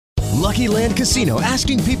Lucky Land Casino,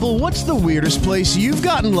 asking people, what's the weirdest place you've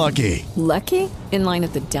gotten lucky? Lucky? In line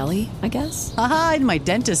at the deli, I guess? Aha, in my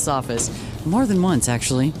dentist's office. More than once,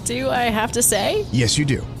 actually. Do I have to say? Yes, you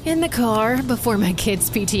do. In the car before my kids'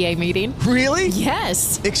 PTA meeting. Really?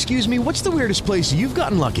 Yes. Excuse me, what's the weirdest place you've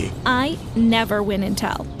gotten lucky? I never win and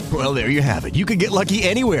tell. Well, there you have it. You can get lucky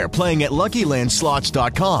anywhere, playing at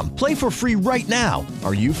LuckyLandSlots.com. Play for free right now.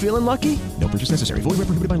 Are you feeling lucky? No purchase necessary. Void where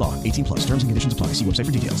prohibited by law. 18 plus. Terms and conditions apply. See website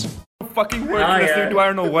for details. Fucking word listening to, I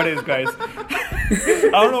don't know what is, guys. I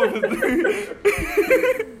don't know what this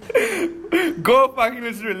Go fucking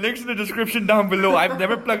listen to it. Links in the description down below. I've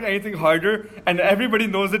never plugged anything harder, and everybody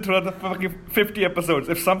knows it throughout the fucking 50 episodes.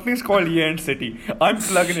 If something's called Yen City, I'm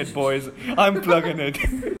plugging it, boys. I'm plugging it.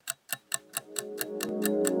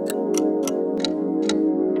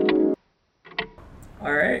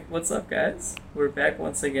 Alright, what's up, guys? We're back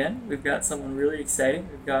once again. We've got someone really exciting.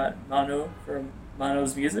 We've got Maanu from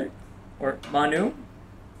Maanu's Music. Or Maanu.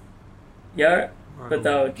 Yeah, but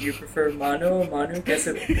do you prefer Maanu? Maanu?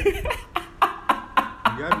 Kaise?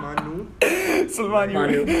 Yeah, Maanu.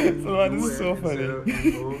 Salman is so funny.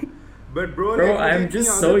 But bro, I'm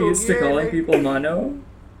just so used to calling people Maanu.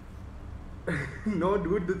 No,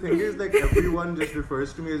 dude, the thing is, like, everyone just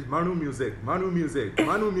refers to me as Maanu Music.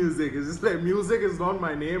 It's just like, music is not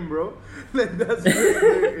my name, bro. Like, that's just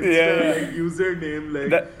like username.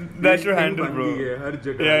 Like, that's your handle, bro.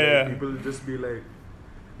 Yeah. People just be like,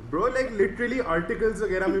 bro, like, literally articles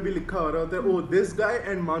वगैरह में भी लिखा हो रहा होता है, oh, this guy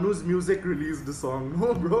and Maanu's Music released a song.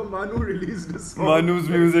 No, bro, Maanu released a song. Maanu's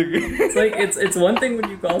Music. It's like, it's one thing when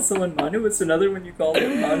you call someone Maanu, it's another when you call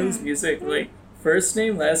them Maanu's Music. Like, first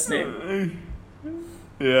name, last name.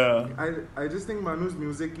 Yeah. I just think Maanu's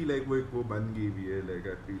Music की like वो बन गई भी है. Like,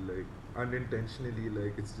 I feel like unintentionally,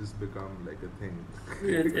 like, it's just become like a thing.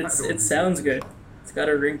 It sounds good. It's got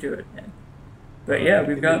a ring to it, man. But yeah,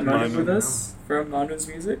 we've got Maanu with us from Maanu's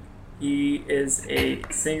Music. He is a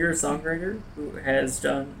singer-songwriter who has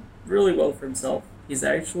done really well for himself. He's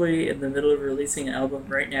actually in the middle of releasing an album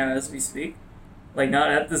right now as we speak. Like,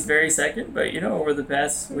 not at this very second, but, over the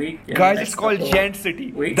past week. Guys, it's called Yen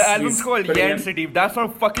City. The album's called Yen City. If that's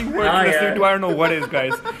not fucking worth listening to, I don't know what is,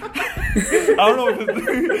 guys. I don't know what this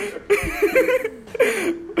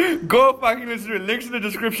Go fucking listen to it. Links in the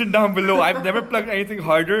description down below. I've never plugged anything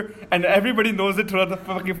harder, and everybody knows it throughout the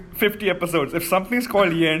fucking 50 episodes. If something's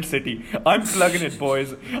called Yen City, I'm plugging it,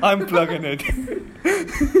 boys. I'm plugging it.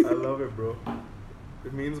 I love it, bro.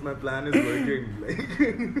 It means my plan is working. Like,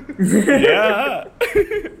 yeah.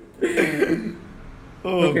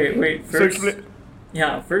 Okay, wait. First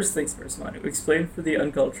things first, Maanu. Explain for the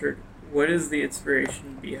uncultured, what is the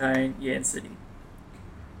inspiration behind Yen City?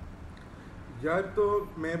 यार तो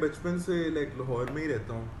मैं बचपन से like Lahore में ही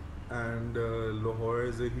रहता हूँ, and Lahore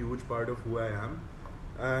is a huge part of who I am.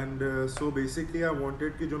 And so basically I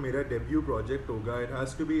wanted कि जो मेरा debut project होगा,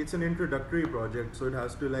 it's an introductory project, so it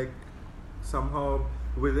has to like somehow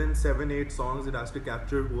within 7-8 songs it has to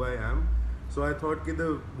capture who I am. So I thought that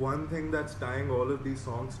the one thing that's tying all of these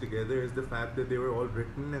songs together is the fact that they were all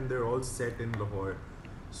written and they're all set in Lahore.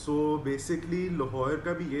 So basically Lahore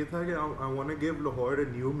का भी ये था कि I want to give Lahore a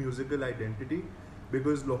new musical identity,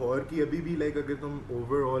 because Lahore की अभी भी like अगर तुम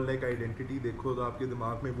overall like identity देखो तो आपके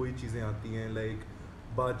दिमाग में वही चीज़ें आती हैं, like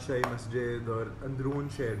बादशाही मस्जिद और अंदरून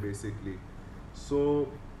शहर basically. So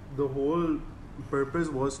the whole purpose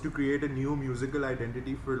was to create a new musical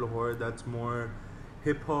identity for Lahore that's more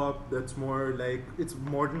hip hop, that's more like, it's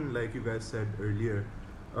modern like you guys said earlier.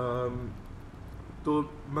 तो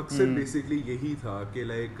मकसद basically यही था कि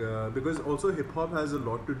like because also hip hop has a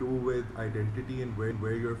lot to do with identity and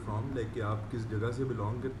where you're from, like कि आप किस जगह से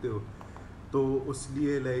belong करते हो, तो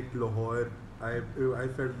उसलिए like Lahore I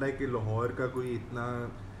felt like कि Lahore का कोई इतना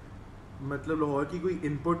मतलब लाहौर की कोई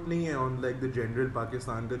input नहीं है on like the general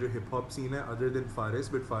Pakistan का जो hip hop scene है, other than Faris,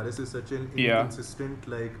 but Faris is such an inconsistent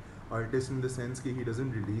like artist in the sense कि he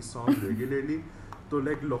doesn't release songs regularly. तो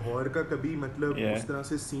like लाहौर का कभी मतलब उस तरह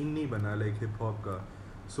से scene नहीं बना like hip hop का.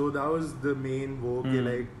 So that was the main वो कि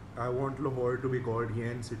like I want Lahore to be called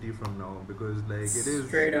Yen City from now, because like it is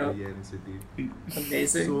straight up Yen City.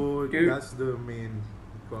 Amazing. So dude, that's the main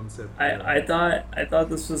concept. I thought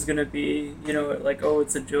this was gonna be, like, oh,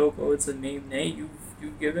 it's a joke, oh, it's a meme. Nay,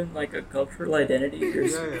 you've given like a cultural identity to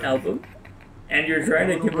your album, and you're trying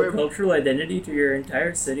to give a cultural identity to your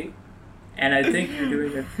entire city. And I think you're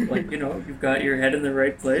doing it, like, you've got your head in the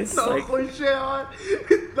right place. Like, loving this,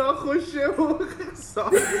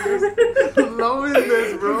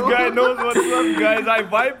 bro. This guy knows what's up, guys. I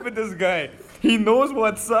vibe with this guy. He knows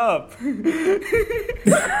what's up. What,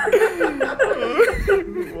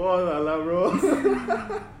 Allah, bro?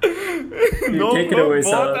 No, take it bro, away,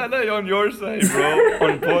 both Salah. Allah on your side, bro.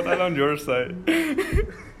 On both Allah on your side.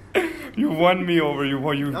 You won me over.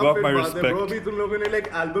 You got my respect. Bro, abhi tum logon ne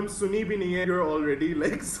like album suni bhi nahi hai. You're already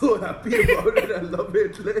like so happy about it. I love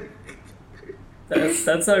it. Like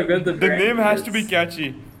That's how good the The brand name has is. to be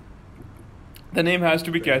catchy. The name has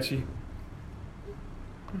to be catchy.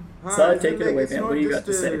 Salah, take it away, it's man. not What do you got just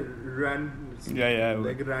to say? Yeah.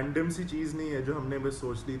 Like random सी चीज नहीं है जो हमने बस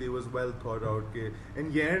सोच ली थी. Was well thought out के.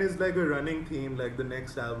 And Yarn is like a running theme. Like the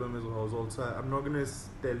next album is also. I'm not gonna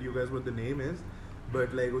tell you guys what the name is, but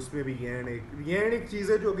like उसमें भी Yarn एक चीज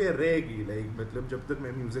है जो कि रहेगी. Like मतलब जब तक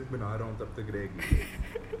मैं म्यूजिक बना रहा हूँ तब तक रहेगी.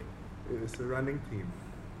 It's a running theme.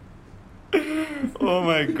 Oh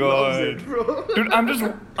my god, Loves it, bro. dude! I'm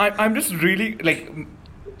just really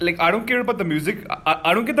like I don't care about the music.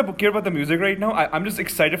 I don't care about the music right now. I'm just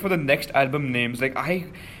excited for the next album names. Like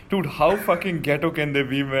dude, how fucking ghetto can they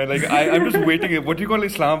be, man? Like I'm just waiting. What do you call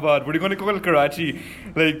Islamabad? What are you gonna call Karachi?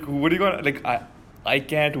 Like what are you gonna like? I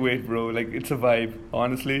can't wait, bro. Like it's a vibe.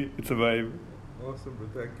 Honestly, it's a vibe. Awesome, bro.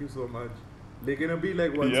 Thank you so much. Lekin abhi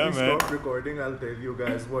like once Yeah, we man. stop recording, I'll tell you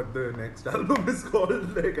guys what the next album is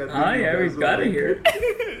called. Like I think Ah, you yeah, guys we've will got to like hear it. it.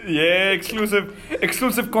 Yeah,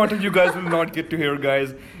 exclusive content you guys will not get to hear,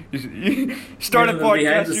 guys. You start a Yeah, the behind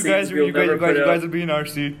podcast, the you scenes guys, we'll you guys, never you guys, put you guys up. will be in our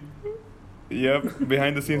seat. Yep,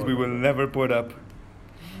 behind the scenes we will never put up.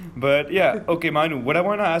 But yeah, okay, Manu. What I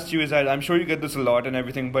want to ask you is that I'm sure you get this a lot and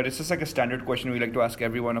everything, but it's just like a standard question we like to ask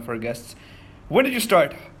every one of our guests. When did you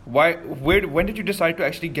start? When did you decide to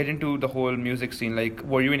actually get into the whole music scene? Like,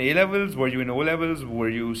 were you in A levels? Were you in O levels? Were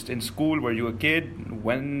you in school? Were you a kid?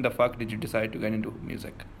 When the fuck did you decide to get into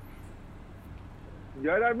music?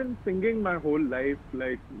 Yeah, I've been singing my whole life.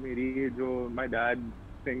 Like, my dad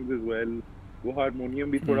sings as well. वो harmonium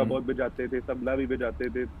भी थोड़ा बहुत बजाते थे, तबला भी बजाते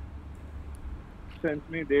थे. Since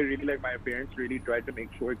me, they really like my parents really tried to make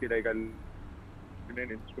sure that like I learned an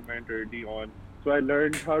instrument early on. So I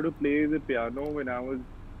learned how to play the piano when I was,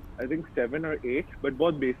 I think 7 or 8, but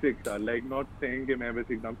बहुत basic था. Like not saying कि मैं बस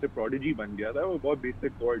एकदम से prodigy बन गया था, वो बहुत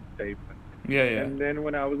basic chord type. Yeah. And then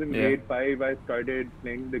when I was in grade 5, I started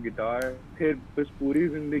playing the guitar. फिर बस पूरी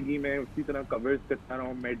जिंदगी में उसी तरह covers करता रहा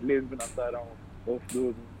हूँ, medleys बनाता रहा हूँ of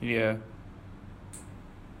those. Yeah.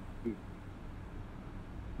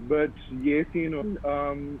 But ये scene A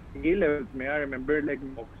levels में I remember like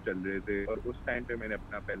mocks चल रहे थे और उस time पे मैंने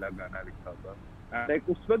अपना पहला गाना लिखा था. And like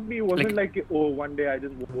उस वक्त भी wasn't like oh one day I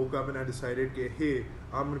just woke up and I decided that hey,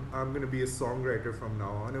 I'm gonna be a songwriter from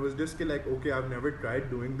now on. It was just like okay, I've never tried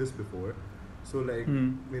doing this before. So like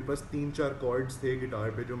मेरे पास 3-4 chords थे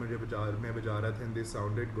guitar पे जो मैं बजा रहा था and they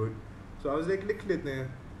sounded good. So I was like लिख लेते हैं.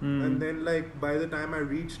 And then like by the time I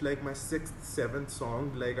reached like my 6th, 7th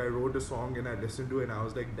song, like I wrote a song and I listened to it and I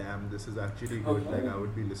was like, damn, this is actually good. Like I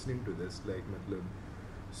would be listening to this. Like, matlab.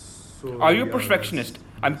 So. Are you a perfectionist?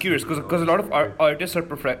 I'm curious because a lot of artists are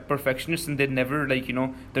perfectionists and they never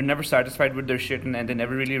they're never satisfied with their shit and they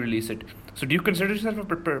never really release it. So do you consider yourself a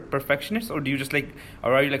perfectionist or do you just like,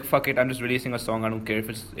 or are you like fuck it, I'm just releasing a song, I don't care if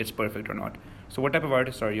it's perfect or not? So what type of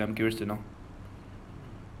artist are you? I'm curious to know.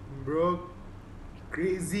 Bro.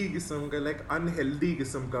 Crazy qisam ka, like unhealthy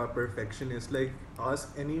qisam ka perfectionist. Like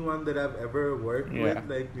ask anyone that I've ever worked with,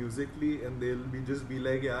 like musically, and they'll just be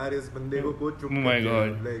like, "Yaar, is bande ko chup." Oh my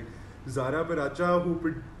god! Like Zara Paracha,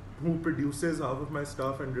 who produces half of my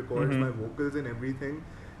stuff and records my vocals and everything.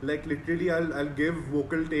 Like literally, I'll give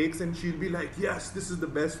vocal takes and she'll be like, "Yes, this is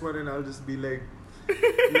the best one," and I'll just be like,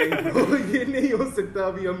 "No, ये नहीं हो सकता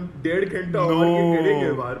अभी हम 1.5 घंटा और ये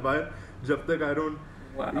करेंगे बार-बार जब तक I don't."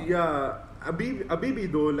 Wow. Yeah. Abhi bhi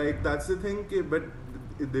though, like that's the thing but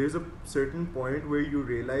there's a certain point where you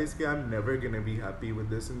realize that I'm never gonna be happy with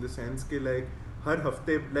this, in the sense that like har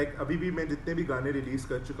hafte, like abhi bhi main jitne bhi gaane release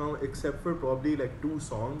kar chuka hu except for probably like 2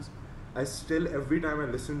 songs, I still every time I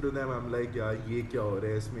listen to them I'm like yaar ye kya ho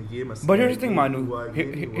raha hai isme, ye masla. But here's the thing, Manu.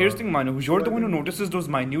 Here's the thing, Manu. You're the one who notices those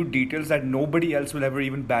minute details that nobody else will ever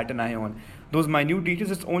even bat an eye on. Those minute details,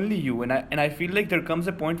 it's only you. And I feel like there comes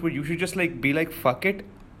a point where you should just like be like fuck it.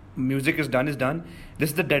 Music is done. This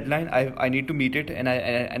is the deadline. I need to meet it,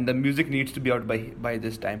 and the music needs to be out by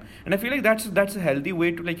this time. And I feel like that's a healthy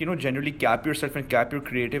way to like generally cap yourself and cap your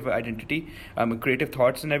creative identity, creative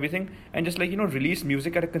thoughts and everything, and just like release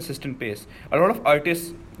music at a consistent pace. A lot of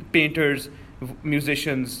artists, painters,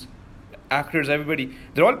 musicians, actors, everybody,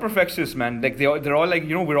 they're all perfectionists, man. Like they're all like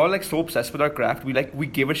we're all like so obsessed with our craft. We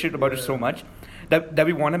give a shit about it so much that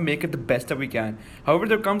we want to make it the best that we can. However,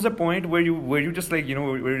 there comes a point where you just like,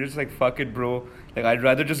 where you're just like, fuck it, bro. Like, I'd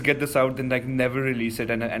rather just get this out than like never release it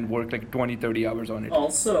and work like 20-30 hours on it.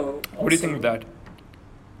 Also, what do you think of that?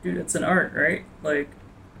 Dude, it's an art, right? Like,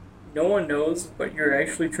 no one knows what you're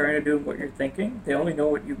actually trying to do and what you're thinking. They only know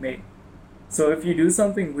what you made. So if you do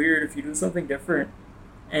something weird, if you do something different,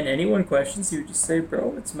 and anyone questions you, just say,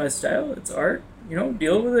 bro, it's my style, it's art,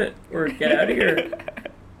 deal with it, or get out of here.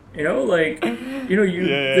 There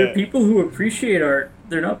are people who appreciate art.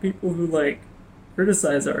 They're not people who, like,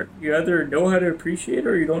 criticize art. You either know how to appreciate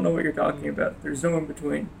or you don't know what you're talking about. There's no in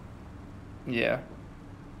between. Yeah.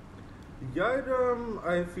 यार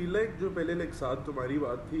I feel like जो पहले like साथ तुम्हारी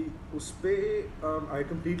बात थी उस पे I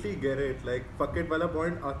completely get it. Like fuck it वाला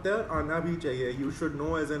point आता है और आना भी चाहिए. You should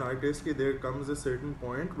know as an artist कि there comes a certain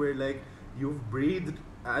point where like you've breathed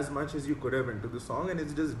as much as you could have into the song and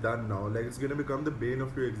it's just done now. Like it's gonna become the bane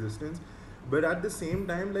of your existence. But at the same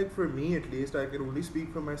time, like for me at least, I can only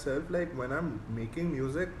speak for myself. Like when I'm making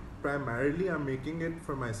music, primarily I'm making it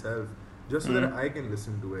for myself, just so that I can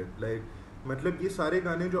listen to it. Like मतलब ये सारे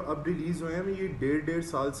गाने जो अब release हुए हैं ये 1.5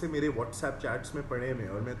 साल से मेरे व्हाट्सएप चैट्स में पड़े हुए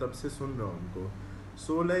और मैं तब से सुन रहा हूँ उनको.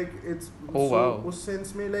 सो लाइक इट्स उस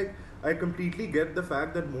सेंस में like I completely get the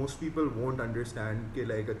fact that most people won't understand कि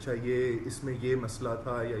like अच्छा ये इसमें ये मसला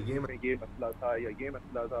था या ये मसला था या ये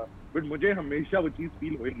मसला था, but मुझे हमेशा वो चीज़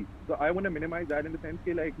feel होएगी. So I want to minimize that in the sense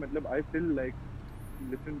कि like मतलब I still like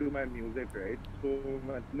listen to my music, right? So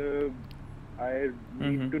मतलब I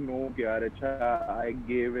need to know कि यार अच्छा I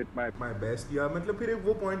gave it my best. या मतलब फिर एक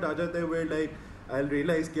वो point आ जाता है where like I'll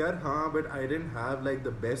realize कि यार हाँ, but I didn't have like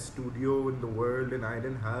the best studio in the world and I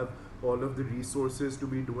didn't have all of the resources to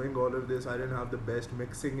be doing all of this. I didn't have the best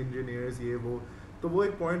mixing engineers, ये वो. तो वो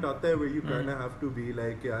एक point आता है where you kind of have to be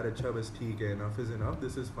like यार अच्छा बस ठीक है, enough is enough,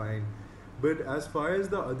 this is fine. But as far as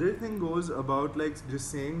the other thing goes about like just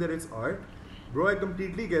saying that it's art, bro, I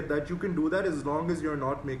completely get that. You can do that as long as you're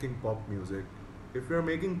not making pop music. If you're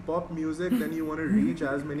making pop music, then you want to reach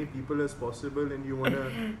as many people as possible and you want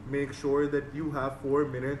to make sure that you have 4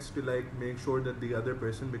 minutes to like make sure that the other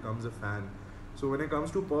person becomes a fan. So when it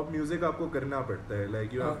comes to pop music, आपको करना पड़ता है.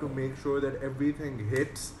 Like you have to make sure that everything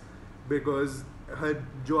hits because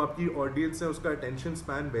जो आपकी audience है उसका attention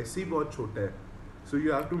span वैसे ही बहुत छोटा है. So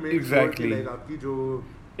you have to make sure कि like आपकी जो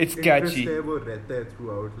it's catchy है वो रहता है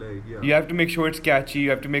throughout. Like yeah. You have to make sure it's catchy. You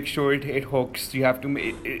have to make sure it hooks. You have to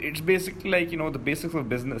it's basically like the basics of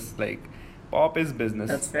business. Like pop is business.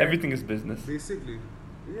 That's fair. Everything is business. Basically,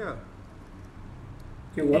 yeah.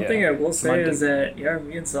 Okay, one thing I will say is that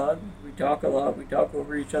me and Saad, we talk a lot. We talk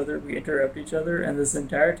over each other. We interrupt each other. And this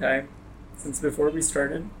entire time, since before we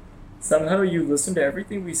started, somehow you listen to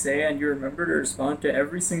everything we say and you remember to respond to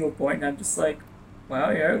every single point. And I'm just like, wow,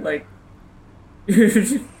 yeah, like.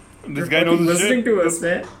 This guy knows listening shit. To us,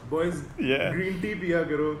 man. Boys, yeah. Green tea piya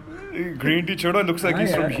karo. Green tea choda looks like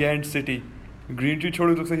he's from Yant City. Green tea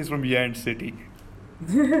choda looks like he's from Yant City.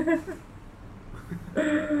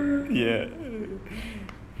 Yeah.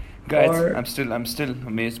 Guys, I'm still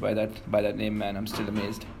amazed by that name, man. I'm still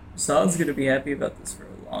amazed. Saad's gonna be happy about this for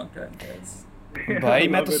a long time, guys. भाई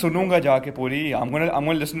मैं तो सुनूंगा जाके पूरी. I'm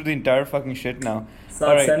gonna listen to the entire fucking shit now.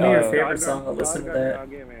 Saad, right, send me your favorite song. I'll listen to that.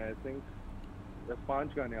 I think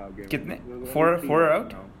 5 गाने आ गए. कितने? 4 are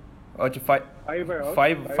out? अच्छा 5 are out.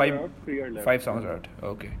 5 songs are out.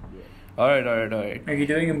 Okay. Yeah. All right. Are you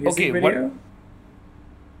doing a music video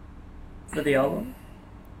for the album?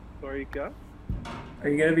 Sorry, क्या? Are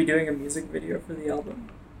you gonna be doing a music video for the album?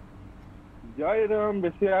 Yeah,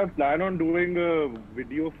 basically I plan on doing a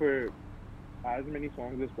video for as many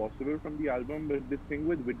songs as possible from the album. But the thing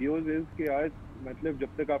with videos is कि यार मतलब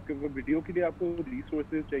जब तक आपके वो video के लिए आपको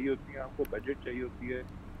resources चाहिए होती हैं, आपको budget चाहिए होती है.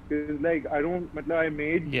 Because like I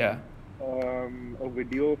made a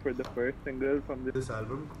video for the first single from this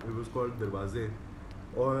album. It was called दरवाजे.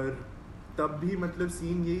 और तब भी मतलब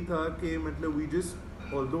scene यही था कि मतलब we just,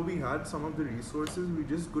 although we had some of the resources, we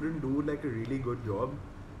just couldn't do like a really good job.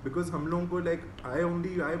 Because हम लोगों को like I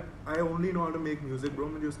only know how to make music, bro.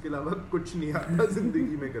 मुझे उसके अलावा कुछ नहीं आता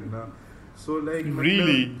जिंदगी में करना. So like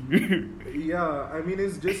really yeah, I mean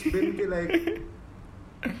it's just been कि like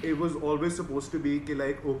it was always supposed to be कि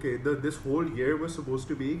like okay, this whole year was supposed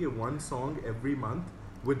to be one song every month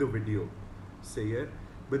with a video, say it.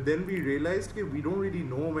 But then we realized that we don't really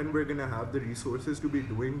know when we're gonna have the resources to be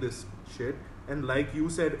doing this shit. And like you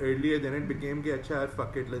said earlier, then it became कि अच्छा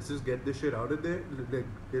fuck it, let's just get this shit out of there, like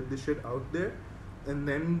get this shit out there, and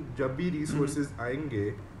then जब भी resources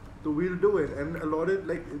आएंगे, so we'll do it. And a lot of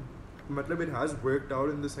like, मतलब it has worked out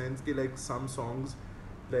in the sense कि like some songs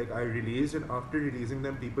like I released, and after releasing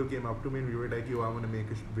them, people came up to me and we were like, "Yo, I want to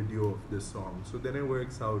make a video of this song." So then it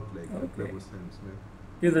works out like Okay. sense, man.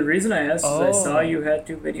 Dude, the reason I asked is I saw you had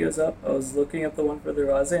 2 videos up. I was looking at the one for the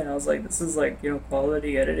Raze, and I was like, this is like, you know,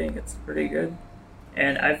 quality editing. It's pretty good.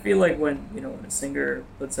 And I feel like when, you know, when a singer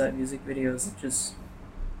puts out music videos, it's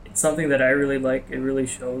something that I really like. It really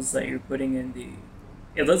shows that you're putting in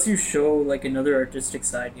it lets you show like another artistic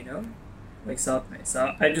side, you know? Like Satme.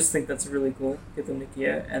 So I just think that's really cool. Get them to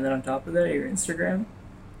Kia. And then on top of that, your Instagram.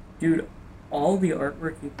 Dude, all the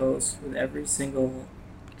artwork you post with every single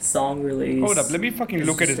song release. Hold up, let me fucking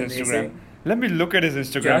look at his amazing. Instagram. Let me look at his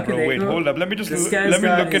Instagram, bro. Wait, hold up. Let me This guy's let me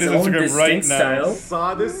got look at his own Instagram right distinct now. style.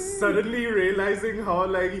 Saad is suddenly realizing how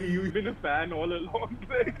like You've been a fan all along.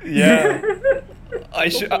 Like, Yeah. I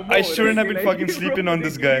shouldn't have been fucking sleeping on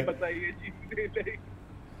this guy.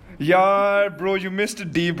 Yeah, bro, you missed a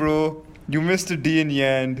D, bro. You missed a D in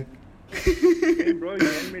Yand. hey bro,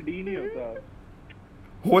 Yand में D नहीं होता.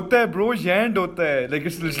 होता है, bro. Yand होता है. Like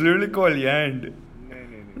it's literally called Yand.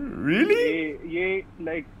 नहीं. Really? ये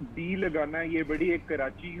like D लगाना ये बड़ी एक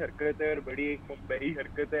कराची हरकत है और बड़ी एक मुंबई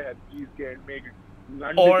हरकत है हर चीज के एंड में एक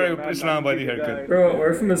लंड और करना, इस्लामाबादी लंड हरकत. Bro,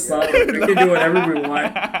 we're from Islam. We can do whatever we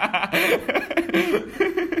want.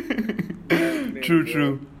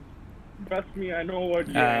 True. Trust me, I know what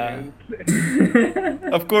Yand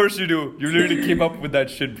is. Of course you do. You literally keep up with that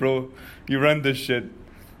shit, bro. You run this shit.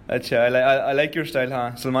 Acha, I like your style,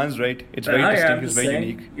 huh? Salman's right. It's very distinct. It's very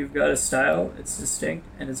unique. You've got a style. It's distinct,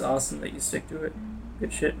 and it's awesome that you stick to it.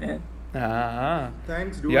 Good shit, man.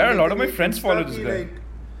 Thanks, dude. Yeah, a lot of my Like, friends Insta follow this की, guy. Like,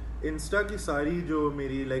 Insta की सारी जो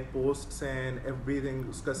मेरी like posts and everything,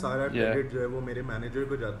 उसका सारा credit जो है वो मेरे manager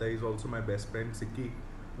को जाता है. He's also my best friend, Sikki.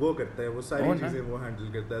 वो करता है, वो सारी चीजें वो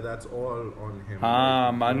handle करता है. That's all on him.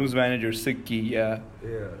 Maanu's manager, Sikki, yeah.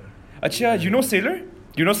 Yeah. Acha, you know Sailor?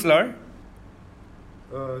 You know Salar?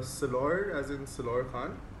 Salor, as in Salor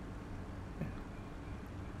Khan.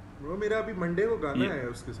 Bro, मेरा अभी Monday को गाना है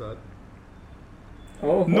उसके साथ.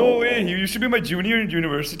 Oh. No way. He used to be my junior in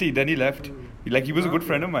university. Then he left. Like he was a good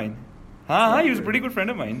friend of mine. He was a pretty good friend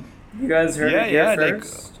of mine. You guys heard it here like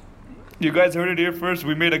first? you guys heard it here first.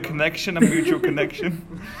 We made a connection, a mutual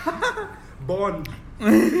connection. Bond.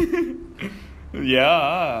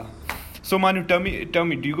 Yeah. So Manu, tell me,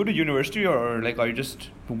 do you go to university or like are you just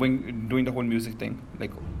doing the whole music thing?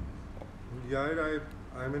 Like, Yeah,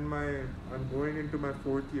 I'm going into my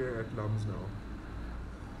 4th year at LUMS now.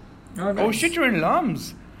 Oh, nice. oh shit, you're in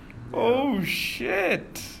LUMS. Oh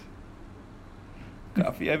shit.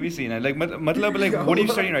 Kafi heavy scene. Like, matlab, like, what are you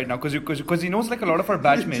studying right now? Because he knows like a lot of our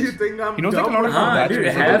batchmates. You think I'm He knows like a lot of our Ah, dude,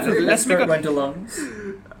 batchmates. half of Let's make Let's a went to lungs.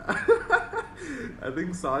 I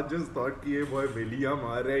think Saad just thought कि ये boy बिल्लियाँ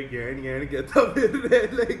मार रहा है, gain कहता फिर रहा है,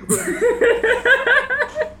 like.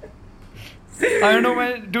 I don't know,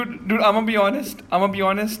 man. Dude, I'm gonna be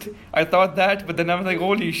honest. I thought that, but then I was like,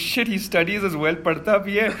 holy shit, he studies as well. Padhta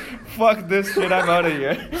bhi hai. Fuck this shit, I'm out of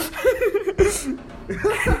here.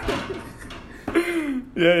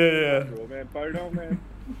 Yeah. Bro, मैं पढ़ रहा हूँ, मैं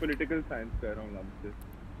political science कर रहा हूँ LUMS से.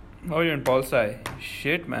 Oh, you're in Pol Sci.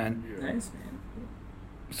 Shit, man. Nice, man.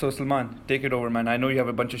 So, Salman, take it over, man. I know you have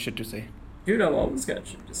a bunch of shit to say. Dude, I've always got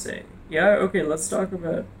shit to say. Yeah, okay, let's talk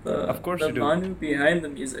about Of course the you do. Maanu behind the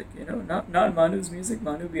music. You know, not Manu's music,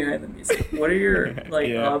 Manu behind the music. What are your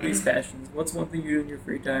hobbies, passions? What's one thing you do in your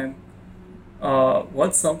free time?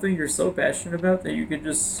 What's something you're so passionate about that you could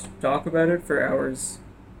just talk about it for hours,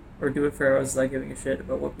 or do it for hours without giving a shit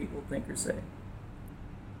about what people think or say?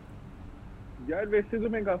 यार वैसे तो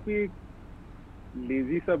मैं काफी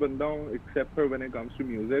lazy सा बंदा हूँ, except for when it comes to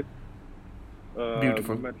music.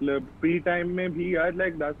 Beautiful. मतलब free time में भी यार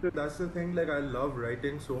like That's the thing, like I love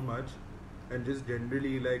writing so much and just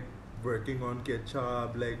generally like working on कि अच्छा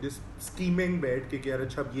अब like just scheming बैठ के कि यार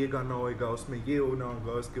अच्छा अब ये गाना होएगा, उसमें ये होना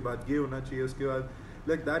होगा, उसके बाद ये होना चाहिए, उसके बाद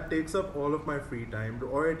like that takes up all of my free time,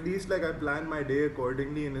 or at least like I plan my day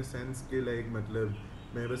accordingly in a sense कि like मतलब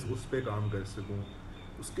मैं बस उस पे काम कर सकूँ.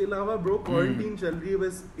 उसके अलावा ब्रो क्वारंटीन चल रही है,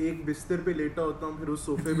 बस एक बिस्तर पे लेटा होता हूँ, फिर उस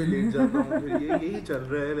सोफे पे लेट जाता हूँ, फिर यही चल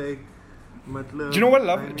रहा है like मतलब. Do you know what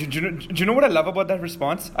do you know what I love about that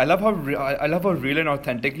response? I love how real and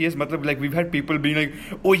authentic he is. मतलब like we've had people being like,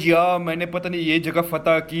 oh yeah, मैंने पता नहीं ये जगह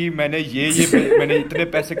फतह की, मैंने मैंने इतने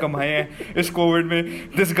पैसे कमाए हैं इस कोविड में.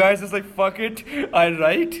 This guy is just like, fuck it, I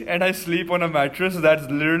write and I sleep on a mattress. That's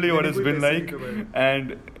literally what it's been like.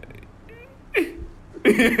 And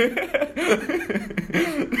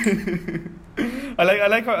I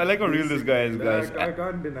like how real this guy is, guys. I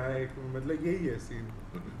can't deny it. मतलब यही है scene.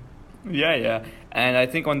 Yeah. And I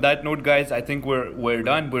think on that note, guys, I think we're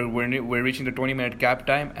done. We're reaching the 20-minute cap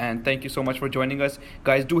time. And thank you so much for joining us,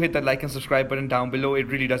 guys. Do hit that like and subscribe button down below. It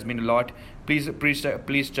really does mean a lot.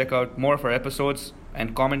 Please check out more of our episodes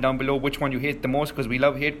and comment down below which one you hate the most, because we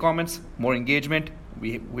love hate comments, more engagement.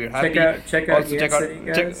 We're happy. Check out Yan City,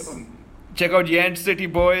 guys. Check out Yan City,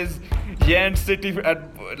 boys. Yan City,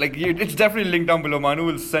 it's definitely linked down below. Maanu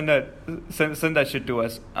will send that shit to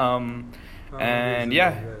us. And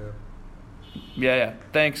yeah.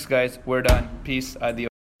 Thanks, guys. We're done. Peace. Adios.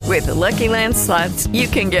 With the Lucky Land Slots, you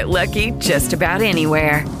can get lucky just about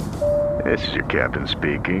anywhere. This is your captain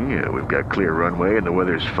speaking. We've got clear runway and the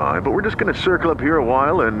weather's fine, but we're just going to circle up here a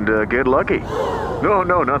while and get lucky.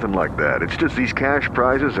 No, nothing like that. It's just these cash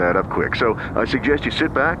prizes add up quick. So I suggest you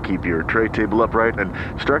sit back, keep your tray table upright, and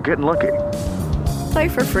start getting lucky. Play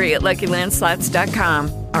for free at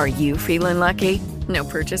LuckyLandSlots.com. Are you feeling lucky? No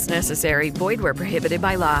purchase necessary. Void where prohibited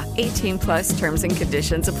by law. 18+ terms and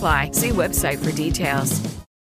conditions apply. See website for details.